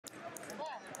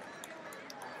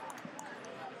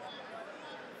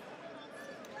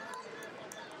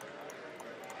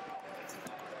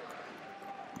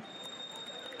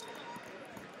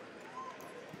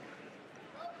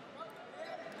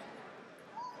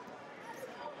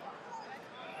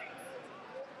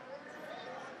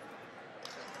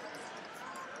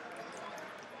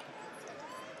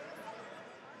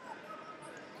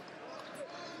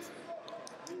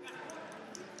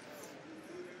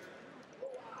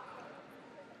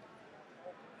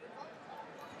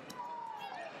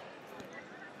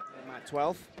Black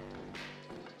 12.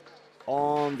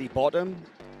 On the bottom,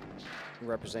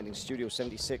 representing Studio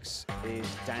 76, is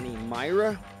Danny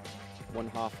Maira, one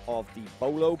half of the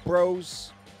Bolo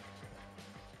Bros.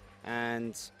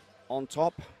 And on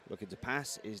top, looking to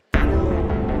pass, is Danilo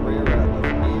Moreira of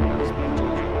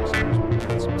IBJJF.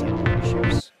 Had some technical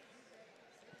issues.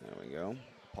 There we go.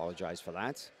 Apologize for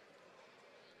that.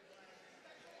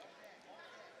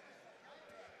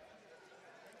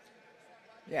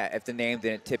 Yeah, if the name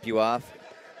didn't tip you off,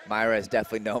 Maira is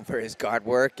definitely known for his guard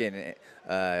work and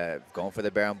going for the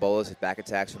barambolas, his back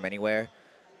attacks from anywhere.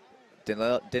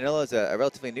 Danilo is a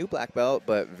relatively new black belt,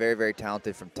 but very, very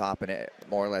talented from top and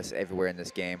more or less everywhere in this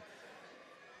game.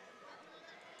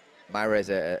 Maira is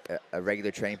a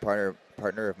regular training partner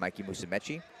of Mikey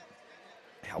Musumeci.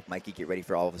 Helped Mikey get ready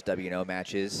for all of his WNO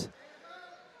matches.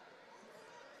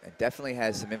 And definitely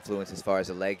has some influence as far as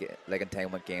the leg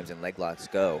entanglement games and leg locks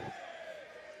go.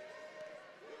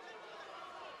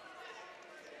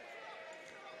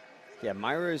 Yeah,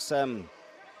 Maira is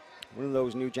one of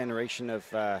those new generation of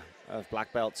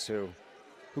black belts who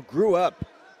grew up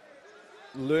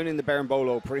learning the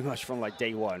berimbolo pretty much from like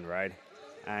day one, right?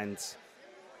 And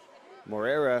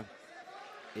Moreira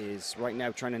is right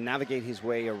now trying to navigate his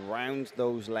way around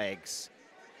those legs,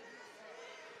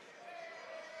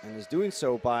 and is doing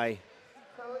so by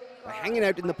hanging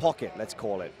out in the pocket, let's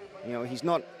call it. You know, he's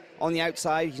not on the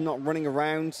outside, he's not running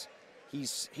around.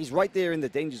 He's right there in the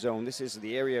danger zone. This is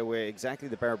the area where exactly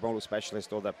the berimbolo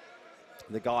specialist or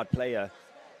the guard player,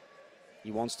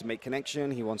 he wants to make connection,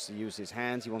 he wants to use his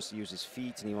hands, he wants to use his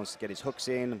feet, and he wants to get his hooks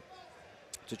in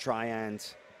to try and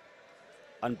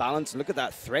unbalance. Look at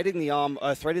that, threading the arm,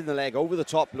 threading the leg over the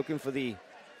top, looking for the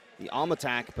arm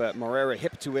attack, but Moreira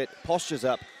hip to it, postures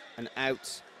up and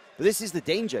out. But this is the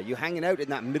danger. You're hanging out in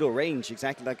that middle range,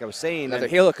 exactly like I was saying. Another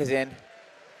heel hook is in.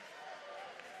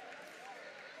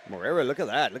 Moreira, look at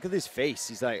that. Look at his face.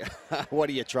 He's like, what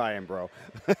are you trying, bro?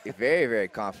 Very, very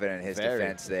confident in his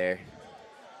defense there.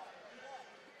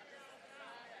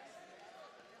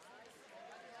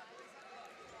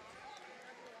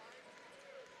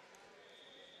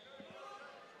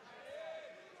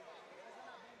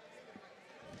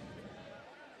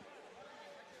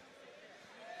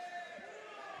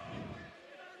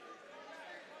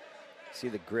 See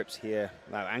the grips here.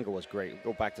 That angle was great.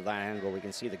 Go back to that angle. We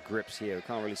can see the grips here. We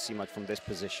can't really see much from this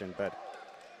position, but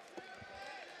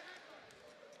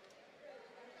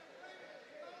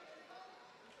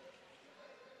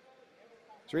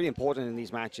it's really important in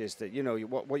these matches that, you know,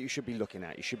 what you should be looking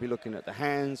at. You should be looking at the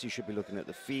hands. You should be looking at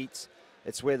the feet.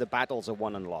 It's where the battles are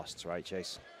won and lost, right,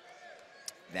 Chase?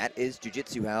 That is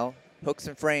Jiu-Jitsu, Hal. Hooks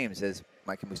and frames, as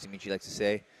Mikey Musumeci likes to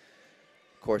say.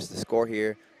 Of course, the score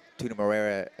here, Tuna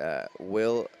Moreira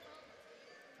will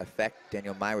affect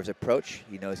Daniel Maira's approach.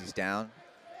 He knows he's down.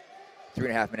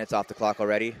 3.5 minutes off the clock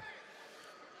already.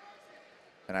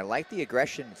 And I like the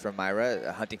aggression from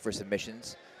Maira, hunting for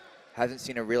submissions. Hasn't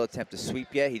seen a real attempt to sweep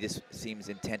yet. He just seems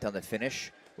intent on the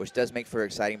finish, which does make for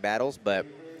exciting battles, but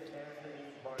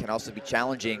can also be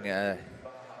challenging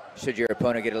should your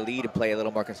opponent get a lead and play a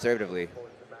little more conservatively.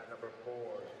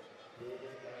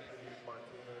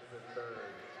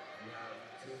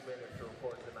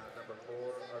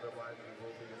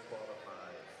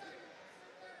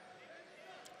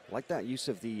 I like that use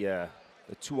of the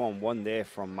 2-on-1 there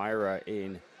from Maira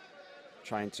in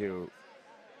trying to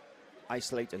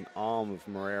isolate an arm of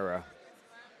Moreira.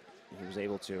 He was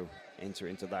able to enter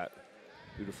into that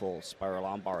beautiful spiral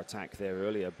armbar attack there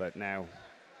earlier, but now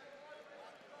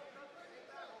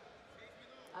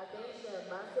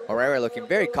Moreira looking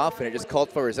very confident, just called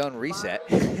for his own reset.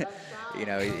 You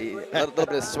know, a little bit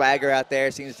of swagger out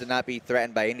there, seems to not be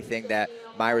threatened by anything that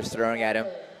Maira's throwing at him.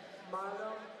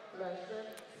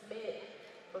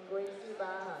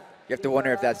 You have to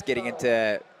wonder if that's getting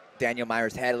into Daniel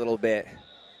Maira's head a little bit.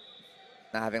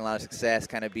 Not having a lot of success,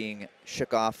 kind of being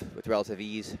shook off with relative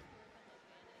ease.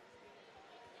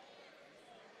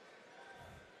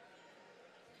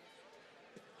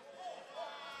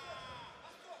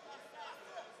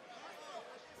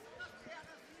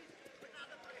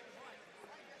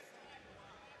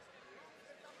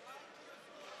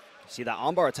 see that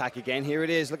armbar attack again. Here it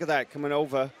is. Look at that coming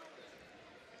over.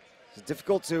 It's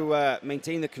difficult to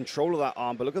maintain the control of that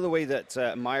arm, but look at the way that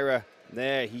Maira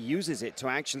there, he uses it to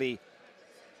actually,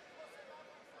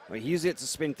 well, he uses it to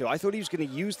spin through. I thought he was going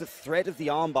to use the thread of the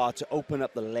armbar to open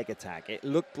up the leg attack. It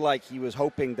looked like he was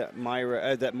hoping that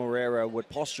Moreira would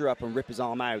posture up and rip his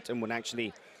arm out and would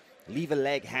actually leave a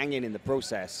leg hanging in the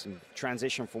process and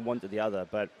transition from one to the other.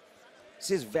 But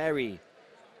this is very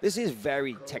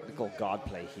technical guard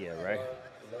play here, right?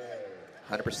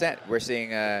 100%. We're seeing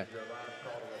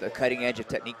the cutting edge of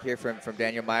technique here from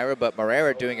Daniel Maira, but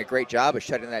Moreira doing a great job of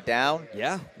shutting that down.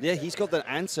 Yeah, he's got the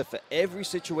answer for every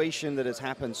situation that has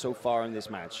happened so far in this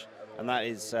match, and that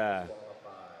is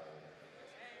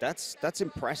that's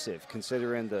impressive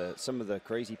considering some of the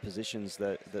crazy positions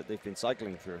that they've been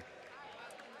cycling through.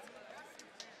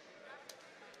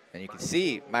 And you can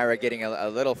see Maira getting a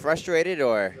little frustrated,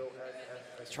 or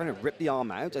he's trying to rip the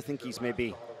arm out. I think he's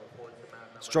maybe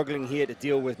struggling here to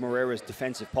deal with Moreira's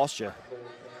defensive posture.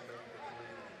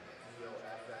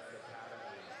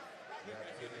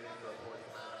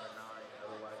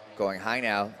 Going high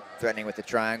now, threatening with the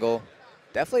triangle.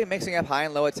 Definitely mixing up high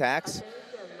and low attacks.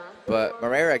 But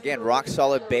Moreira, again, rock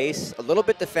solid base. A little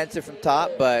bit defensive from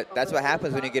top, but that's what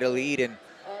happens when you get a lead and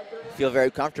feel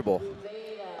very comfortable.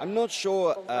 I'm not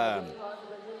sure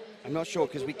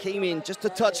because we came in just a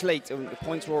touch late and the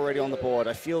points were already on the board.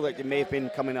 I feel like it may have been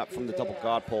coming up from the double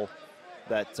guard pull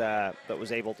that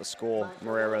was able to score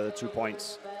Moreira the 2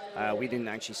 points. We didn't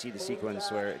actually see the sequence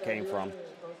where it came from.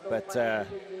 But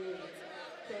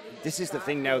this is the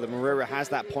thing now that Moreira has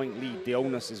that point lead. The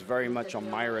onus is very much on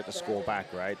Maira to score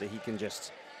back, right? That he can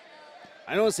just,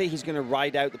 I don't want to say he's going to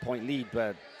ride out the point lead,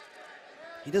 but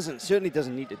he certainly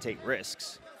doesn't need to take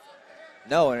risks.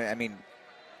 No, and I mean,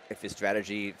 if his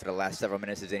strategy for the last several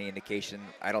minutes is any indication,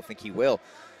 I don't think he will.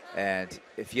 And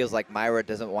it feels like Maira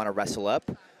doesn't want to wrestle up,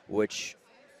 which,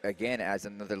 again, adds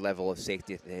another level of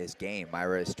safety to his game.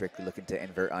 Maira is strictly looking to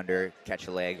invert under, catch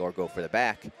a leg, or go for the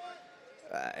back.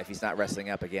 If he's not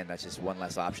wrestling up, again, that's just one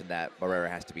less option that Moreira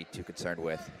has to be too concerned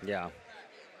with. Yeah.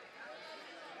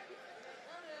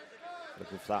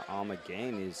 Looking for that arm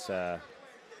again is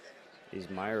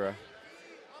Maira.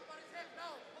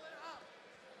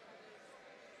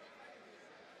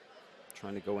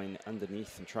 Trying to go in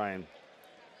underneath and try and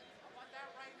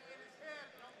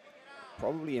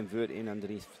probably invert in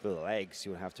underneath the legs,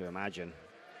 you would have to imagine.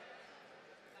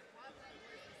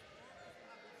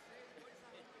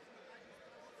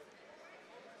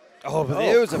 Oh, but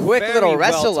it was a quick little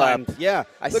wrestle up. Yeah,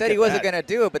 I said he wasn't going to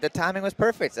do it, but the timing was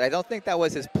perfect. I don't think that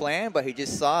was his plan, but he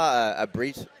just saw a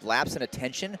brief lapse in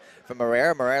attention from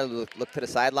Moreira. Moreira looked to the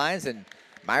sidelines, and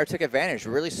Maira took advantage.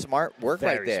 Really smart work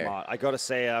right there. Very smart. I got to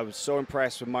say, I was so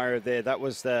impressed with Maira there. That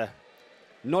was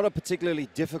not a particularly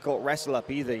difficult wrestle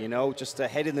up either, you know, just a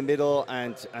head in the middle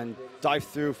and dive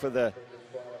through for the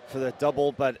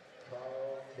double, but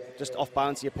just off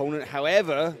balance the opponent.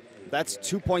 However, that's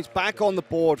 2 points back on the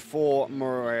board for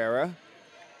Moreira,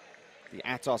 the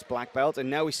Atos black belt. And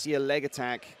now we see a leg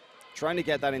attack, trying to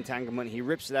get that entanglement. He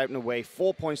rips it out and away,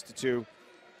 4 points to 2.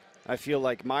 I feel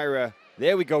like Maira,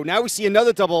 there we go. Now we see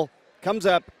another double, comes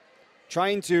up,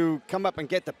 trying to come up and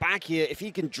get the back here. If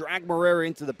he can drag Moreira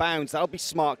into the bounds, that'll be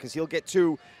smart because he'll get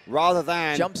 2 rather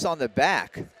than... Jumps on the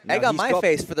back. I got my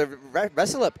face for the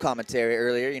wrestle-up commentary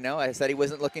earlier, you know. I said he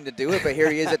wasn't looking to do it, but here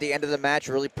he is at the end of the match,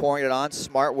 really pouring it on.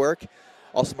 Smart work.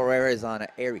 Also, Moreira is on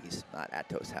Aries, not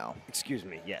Atos, Hal. Excuse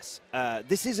me, yes.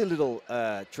 This is a little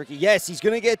tricky. Yes, he's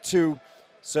going to get 2.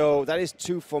 So that is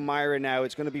 2 for Maira now.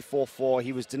 It's going to be 4-4.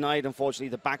 He was denied, unfortunately,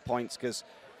 the back points because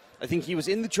I think he was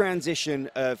in the transition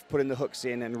of putting the hooks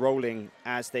in and rolling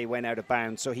as they went out of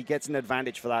bounds. So he gets an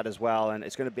advantage for that as well. And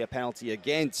it's going to be a penalty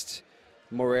against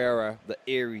Moreira, the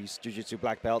Aries Jiu-Jitsu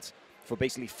black belt, for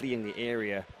basically fleeing the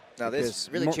area. Now this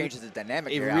really changes the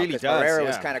dynamic here. It really does. Moreira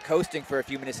was kind of coasting for a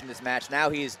few minutes in this match. Now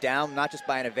he is down not just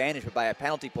by an advantage, but by a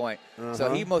penalty point.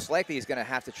 So he most likely is going to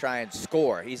have to try and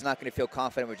score. He's not going to feel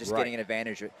confident with just getting an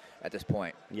advantage at this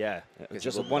point. Yeah,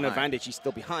 just one advantage. He's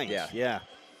still behind. Yeah.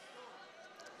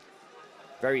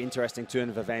 Very interesting turn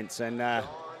of events. And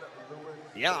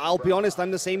yeah, I'll be honest,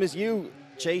 I'm the same as you,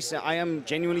 Chase. I am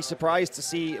genuinely surprised to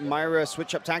see Maira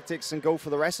switch up tactics and go for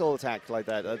the wrestle attack like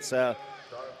that. That's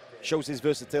shows his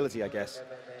versatility, I guess.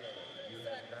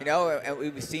 You know, and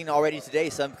we've seen already today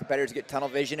some competitors get tunnel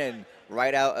vision and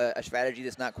write out a strategy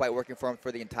that's not quite working for him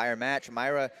for the entire match.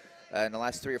 Maira, in the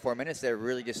last 3 or 4 minutes, they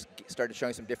really just started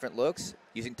showing some different looks,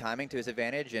 using timing to his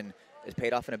advantage, and it's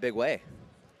paid off in a big way.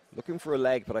 Looking for a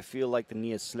leg, but I feel like the knee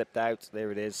has slipped out.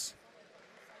 There it is.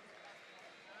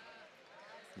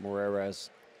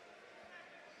 Moreira's.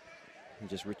 He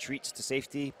just retreats to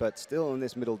safety, but still in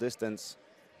this middle distance.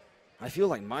 I feel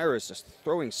like Maira's just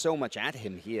throwing so much at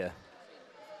him here.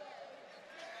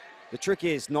 The trick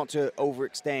is not to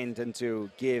overextend and to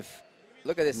give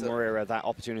Moreira that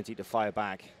opportunity to fire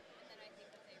back.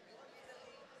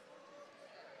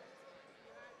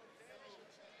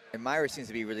 And Maira seems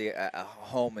to be really a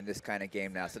home in this kind of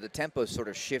game now. So the tempo's sort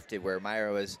of shifted where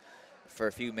Maira was, for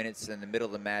a few minutes in the middle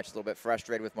of the match, a little bit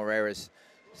frustrated with Moreira's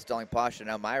stalling posture.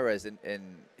 Now Maira is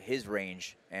in his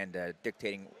range and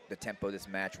dictating the tempo of this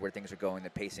match, where things are going, the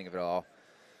pacing of it all.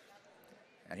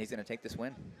 and he's going to take this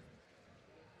win.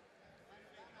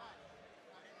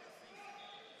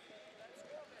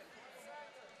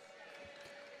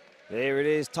 There it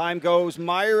is. Time goes.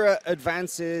 Maira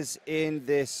advances in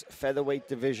this featherweight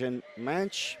division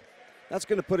match. That's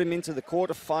going to put him into the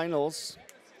quarterfinals.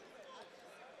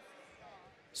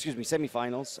 Excuse me,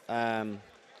 semifinals.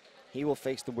 He will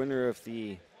face the winner of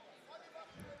the,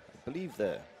 I believe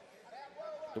the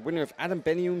winner of Adam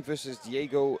Beniun versus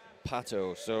Diego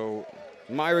Pato. So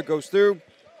Maira goes through.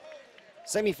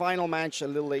 Semi-final match a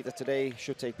little later today.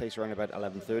 Should take place around about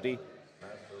 11:30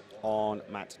 on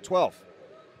mat 12.